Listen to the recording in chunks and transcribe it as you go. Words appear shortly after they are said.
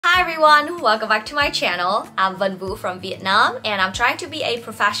Hi everyone, welcome back to my channel. I'm Vân Vũ from Vietnam and I'm trying to be a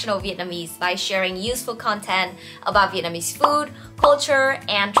professional Vietnamese by sharing useful content about Vietnamese food, culture,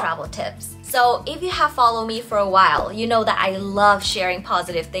 and travel tips. So if you have followed me for a while, you know that I love sharing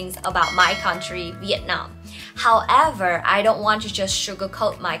positive things about my country, Vietnam. However, I don't want to just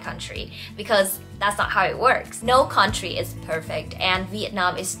sugarcoat my country because that's not how it works. No country is perfect and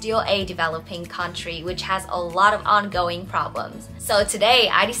Vietnam is still a developing country which has a lot of ongoing problems. So today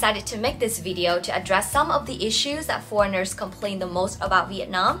I decided to make this video to address some of the issues that foreigners complain the most about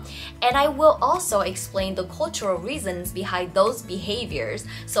Vietnam, and I will also explain the cultural reasons behind those behaviors,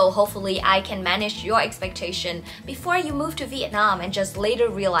 so hopefully I can manage your expectation before you move to Vietnam and just later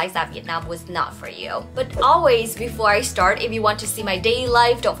realize that Vietnam was not for you. But always before I start, if you want to see my daily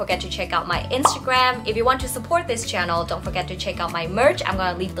life, don't forget to check out my Instagram. If you want to support this channel, don't forget to check out my merch. I'm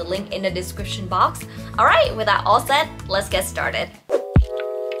gonna leave the link in the description box. Alright, with that all said, let's get started.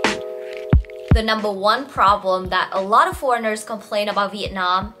 The number one problem that a lot of foreigners complain about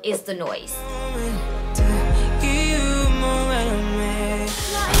Vietnam is the noise.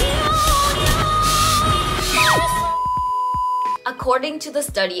 According to the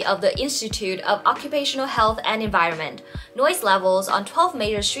study of the Institute of Occupational Health and Environment, noise levels on 12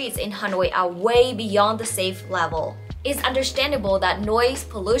 major streets in Hanoi are way beyond the safe level. It's understandable that noise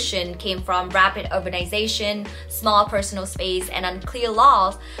pollution came from rapid urbanization, small personal space, and unclear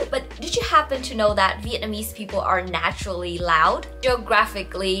laws, but did you happen to know that Vietnamese people are naturally loud?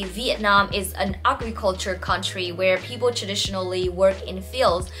 Geographically, Vietnam is an agriculture country where people traditionally work in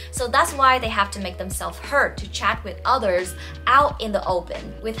fields, so that's why they have to make themselves heard to chat with others out in the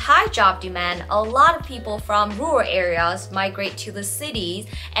open. With high job demand, a lot of people from rural areas migrate to the cities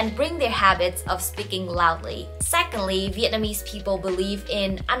and bring their habits of speaking loudly. Secondly, Vietnamese people believe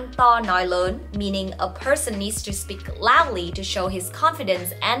in ăn to nói lớn, meaning a person needs to speak loudly to show his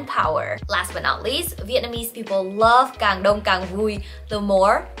confidence and power. Last but not least, Vietnamese people love càng đông càng vui, the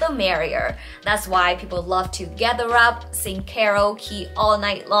more, the merrier. That's why people love to gather up, sing karaoke all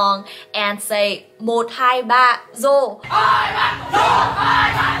night long, and say 1, 2, 3, rô.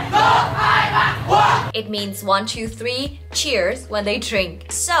 It means 1, 2, 3, cheers when they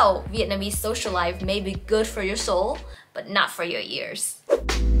drink. So, Vietnamese social life may be good for your soul, but not for your ears.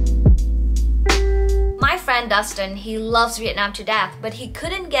 My friend Dustin, he loves Vietnam to death, but he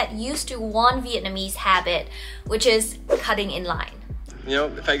couldn't get used to one Vietnamese habit, which is cutting in line. You know,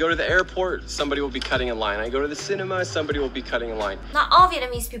 if I go to the airport, somebody will be cutting in line. I go to the cinema, somebody will be cutting in line. Not all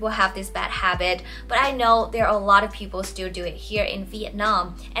Vietnamese people have this bad habit, but I know there are a lot of people still do it here in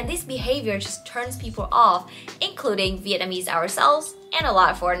Vietnam, and this behavior just turns people off, including Vietnamese ourselves and a lot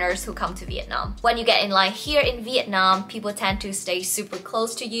of foreigners who come to Vietnam. When you get in line here in Vietnam, people tend to stay super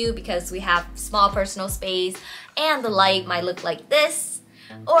close to you because we have small personal space and the light might look like this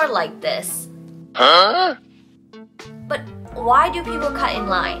or like this. Huh? But why do people cut in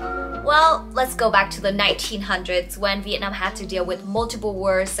line? Well, let's go back to the 1900s when Vietnam had to deal with multiple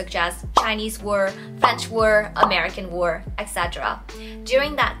wars such as Chinese War, French War, American War, etc.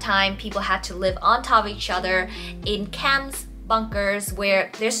 During that time, people had to live on top of each other in camps, bunkers where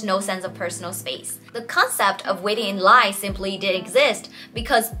there's no sense of personal space. The concept of waiting in line simply didn't exist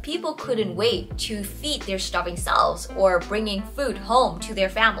because people couldn't wait to feed their starving selves or bringing food home to their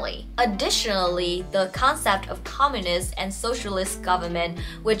family. Additionally, the concept of communist and socialist government,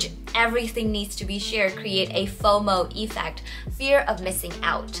 which everything needs to be shared, create a FOMO effect, fear of missing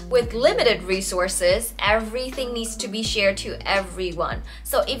out. With limited resources, everything needs to be shared to everyone.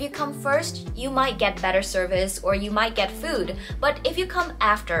 So if you come first, you might get better service or you might get food, but if you come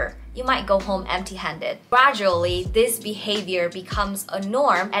after, you might go home empty-handed. Gradually, this behavior becomes a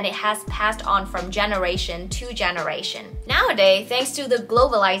norm and it has passed on from generation to generation. Nowadays, thanks to the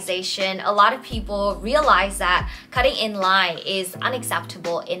globalization, a lot of people realize that cutting in line is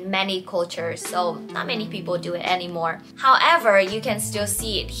unacceptable in many cultures, so not many people do it anymore. However, you can still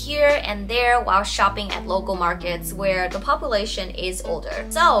see it here and there while shopping at local markets where the population is older.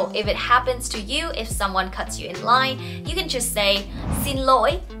 So, if it happens to you, if someone cuts you in line, you can just say, xin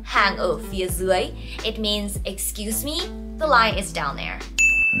lỗi, hàng ở phía dưới. It means, excuse me, the line is down there.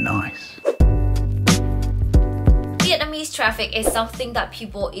 Nice. Vietnamese traffic is something that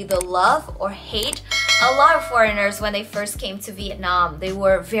people either love or hate. A lot of foreigners, when they first came to Vietnam, they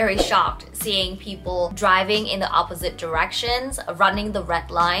were very shocked seeing people driving in the opposite directions, running the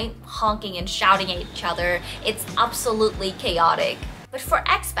red line, honking and shouting at each other. It's absolutely chaotic. But for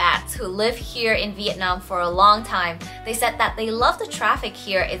expats who live here in Vietnam for a long time, they said that they love the traffic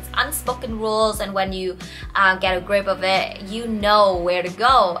here. It's unspoken rules, and when you get a grip of it, you know where to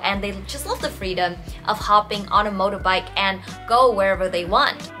go. And they just love the freedom of hopping on a motorbike and go wherever they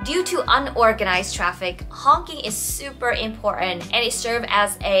want. Due to unorganized traffic, honking is super important, and it serves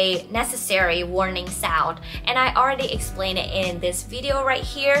as a necessary warning sound. And I already explained it in this video right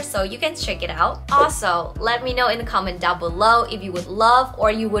here, so you can check it out. Also, let me know in the comment down below if you would love or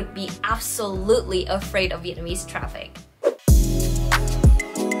you would be absolutely afraid of Vietnamese traffic.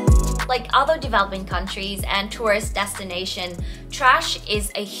 Like other developing countries and tourist destinations, trash is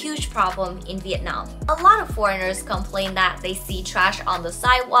a huge problem in Vietnam. A lot of foreigners complain that they see trash on the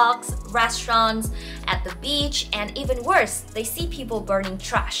sidewalks, restaurants, at the beach, and even worse, they see people burning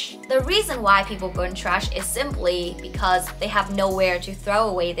trash. The reason why people burn trash is simply because they have nowhere to throw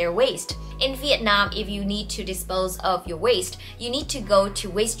away their waste. In Vietnam, if you need to dispose of your waste, you need to go to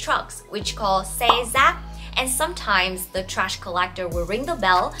waste trucks, which called xe rác, and sometimes the trash collector will ring the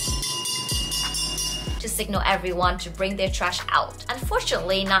bell to signal everyone to bring their trash out.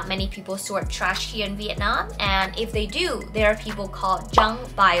 Unfortunately, not many people sort trash here in Vietnam, and if they do, there are people called junk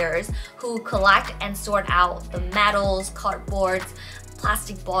buyers who collect and sort out the metals, cardboards,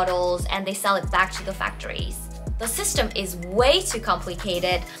 plastic bottles, and they sell it back to the factories. The system is way too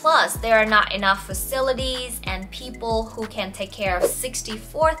complicated, plus there are not enough facilities and people who can take care of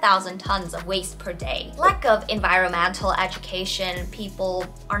 64,000 tons of waste per day. Lack of environmental education, people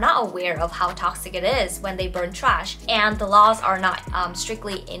are not aware of how toxic it is when they burn trash, and the laws are not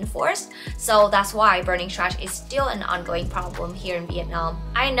strictly enforced, so that's why burning trash is still an ongoing problem here in Vietnam.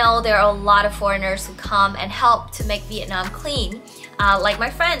 I know there are a lot of foreigners who come and help to make Vietnam clean, like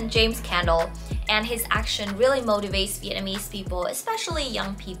my friend James Candle, and his action really motivates Vietnamese people, especially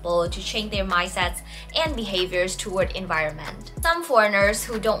young people, to change their mindsets and behaviors toward environment. Some foreigners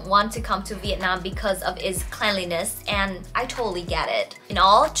who don't want to come to Vietnam because of its cleanliness, and I totally get it. In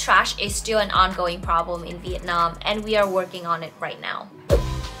all, trash is still an ongoing problem in Vietnam, and we are working on it right now.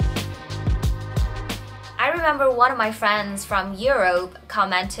 I remember one of my friends from Europe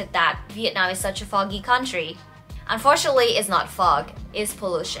commented that Vietnam is such a foggy country. Unfortunately, it's not fog, it's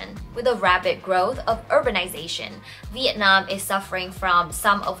pollution. With the rapid growth of urbanization, Vietnam is suffering from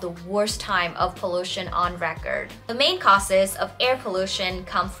some of the worst time of pollution on record. The main causes of air pollution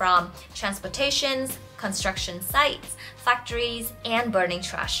come from transportations, construction sites, factories, and burning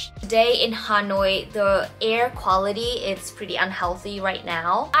trash. Today in Hanoi, the air quality is pretty unhealthy right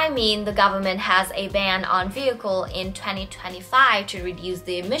now. I mean, the government has a ban on vehicle in 2025 to reduce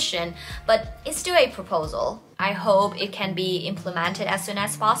the emission, but it's still a proposal. I hope it can be implemented as soon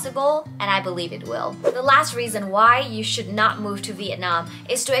as possible, and I believe it will. The last reason why you should not move to Vietnam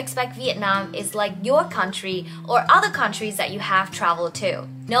is to expect Vietnam is like your country or other countries that you have traveled to.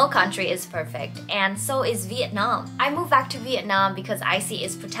 No country is perfect, and so is Vietnam. I moved back to Vietnam because I see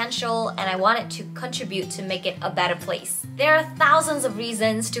its potential and I wanted to contribute to make it a better place. There are thousands of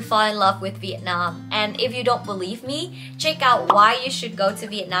reasons to fall in love with Vietnam, and if you don't believe me, check out why you should go to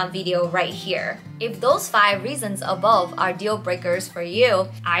Vietnam video right here. If those 5 reasons above are deal breakers for you,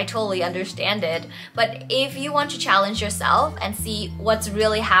 I totally understand it. But if you want to challenge yourself and see what's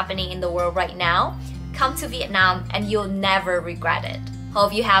really happening in the world right now, come to Vietnam and you'll never regret it.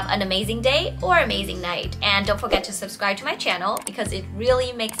 Hope you have an amazing day or amazing night. And don't forget to subscribe to my channel because it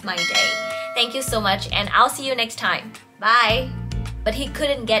really makes my day. Thank you so much, and I'll see you next time. Bye! But he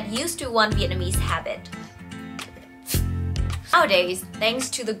couldn't get used to one Vietnamese habit. Nowadays, thanks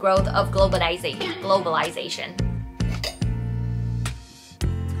to the growth of globalization,